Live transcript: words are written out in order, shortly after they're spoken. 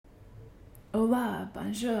Hola,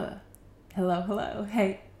 bonjour. Hello.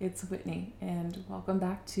 Hey, it's Whitney, and welcome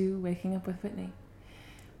back to Waking Up with Whitney,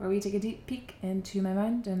 where we take a deep peek into my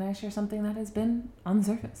mind and I share something that has been on the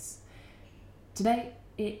surface. Today,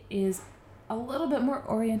 it is a little bit more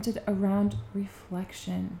oriented around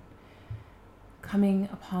reflection. Coming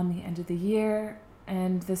upon the end of the year,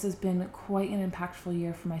 and this has been quite an impactful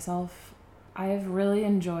year for myself. I've really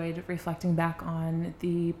enjoyed reflecting back on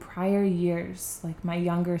the prior years, like my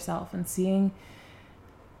younger self, and seeing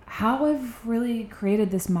how I've really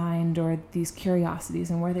created this mind or these curiosities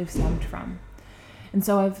and where they've stemmed from. And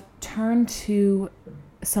so I've turned to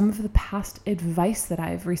some of the past advice that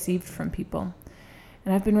I've received from people.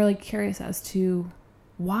 And I've been really curious as to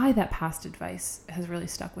why that past advice has really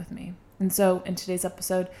stuck with me. And so in today's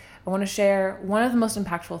episode, I want to share one of the most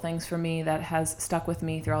impactful things for me that has stuck with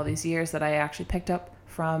me through all these years that I actually picked up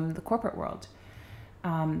from the corporate world.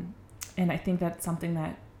 And I think that's something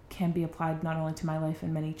that can be applied not only to my life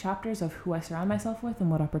in many chapters of who I surround myself with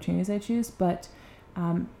and what opportunities I choose, but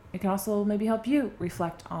it can also maybe help you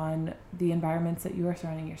reflect on the environments that you are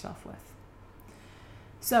surrounding yourself with.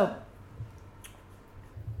 So,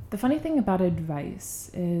 the funny thing about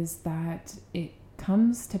advice is that it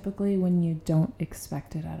comes typically when you don't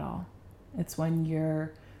expect it at all. It's when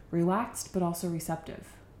you're relaxed but also receptive,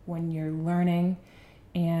 when you're learning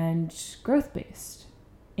and growth-based,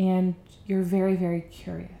 and you're very, very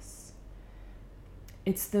curious.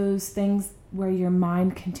 It's those things where your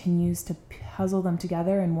mind continues to puzzle them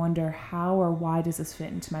together and wonder how or why does this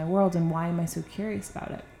fit into my world and why am I so curious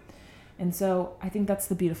about it? And so I think that's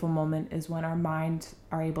the beautiful moment, is when our minds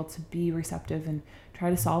are able to be receptive and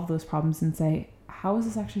try to solve those problems and say, how is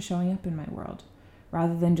this actually showing up in my world?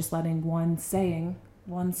 Rather than just letting one saying,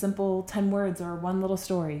 one simple 10 words or one little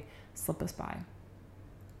story slip us by.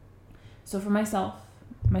 So for myself,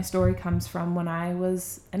 my story comes from when I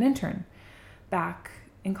was an intern back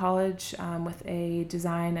in college with a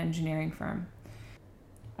design engineering firm.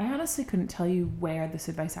 I honestly couldn't tell you where this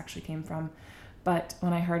advice actually came from, but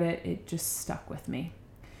when I heard it, it just stuck with me.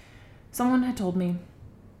 Someone had told me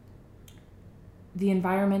the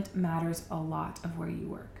environment matters a lot of where you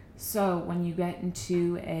work. So when you get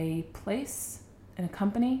into a place, in a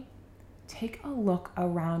company, take a look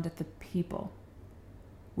around at the people.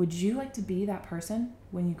 Would you like to be that person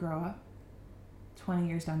when you grow up, 20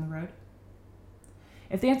 years down the road?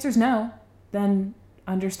 If the answer is no, then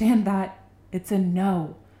understand that it's a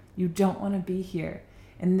no. You don't want to be here.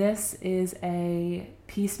 And this is a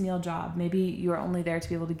piecemeal job. Maybe you're only there to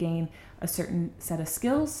be able to gain a certain set of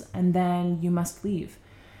skills and then you must leave.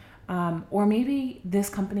 Or maybe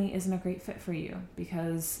this company isn't a great fit for you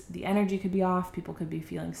because the energy could be off, people could be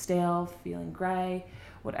feeling stale, feeling gray,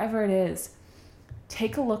 whatever it is.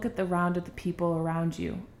 Take a look at the round of the people around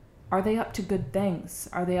you. Are they up to good things?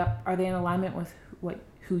 Are they in alignment with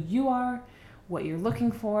who you are, what you're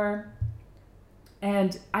looking for?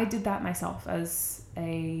 And I did that myself as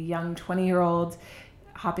a young 20-year-old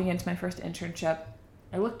hopping into my first internship.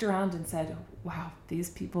 I looked around and said, wow,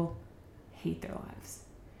 these people hate their lives.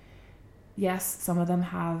 Yes, some of them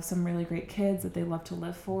have some really great kids that they love to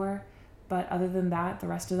live for, but other than that, the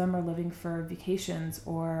rest of them are living for vacations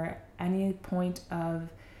or any point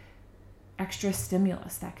of extra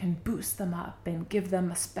stimulus that can boost them up and give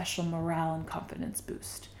them a special morale and confidence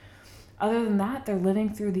boost. Other than that, they're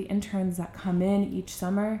living through the interns that come in each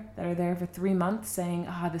summer that are there for 3 months saying,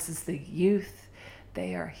 this is the youth.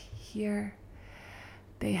 They are here.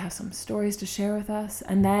 They have some stories to share with us.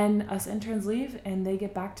 And then us interns leave and they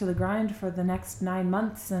get back to the grind for the next 9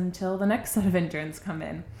 months until the next set of interns come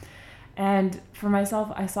in. And for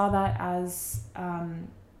myself, I saw that as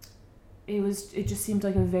it just seemed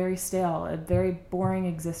like a very stale, a very boring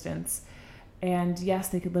existence. And yes,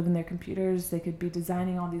 they could live in their computers, they could be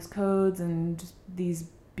designing all these codes and just these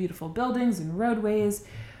beautiful buildings and roadways,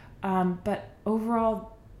 but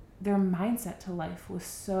overall, their mindset to life was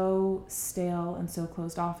so stale and so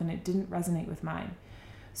closed off, and it didn't resonate with mine.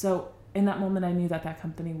 So in that moment, I knew that that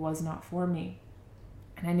company was not for me.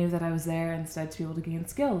 And I knew that I was there instead to be able to gain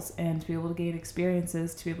skills and to be able to gain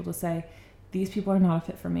experiences, to be able to say, these people are not a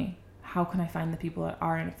fit for me. How can I find the people that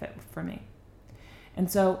are in a fit for me? And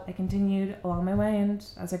so I continued along my way, and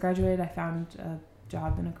as I graduated, I found a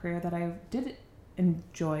job and a career that I did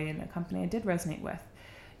enjoy and a company I did resonate with.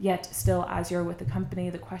 Yet still, as you're with the company,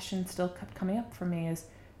 the question still kept coming up for me is,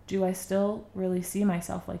 do I still really see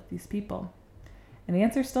myself like these people? And the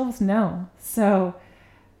answer still is no. So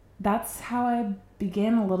that's how I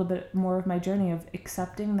began a little bit more of my journey of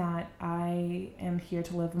accepting that I am here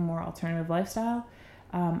to live a more alternative lifestyle.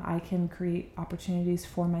 I can create opportunities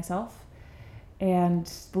for myself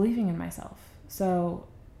and believing in myself. So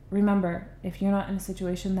remember, if you're not in a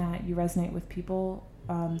situation that you resonate with people,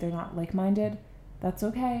 they're not like-minded, that's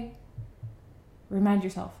okay. Remind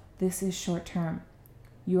yourself, this is short term.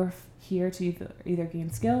 You're here to either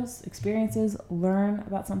gain skills, experiences, learn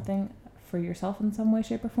about something for yourself in some way,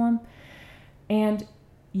 shape, or form, and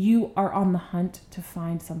you are on the hunt to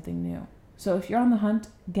find something new. So if you're on the hunt,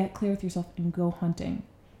 get clear with yourself and go hunting,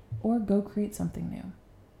 or go create something new,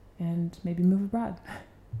 and maybe move abroad.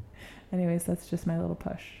 Anyways, that's just my little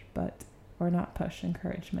push, or not push,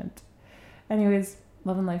 encouragement. Anyways,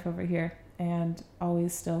 love and life over here, and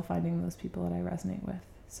always still finding those people that I resonate with.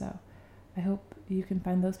 So I hope you can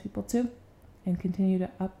find those people too, and continue to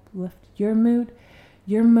uplift your mood,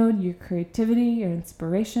 your creativity, your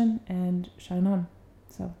inspiration, and shine on.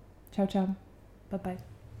 So, ciao, ciao. Bye-bye.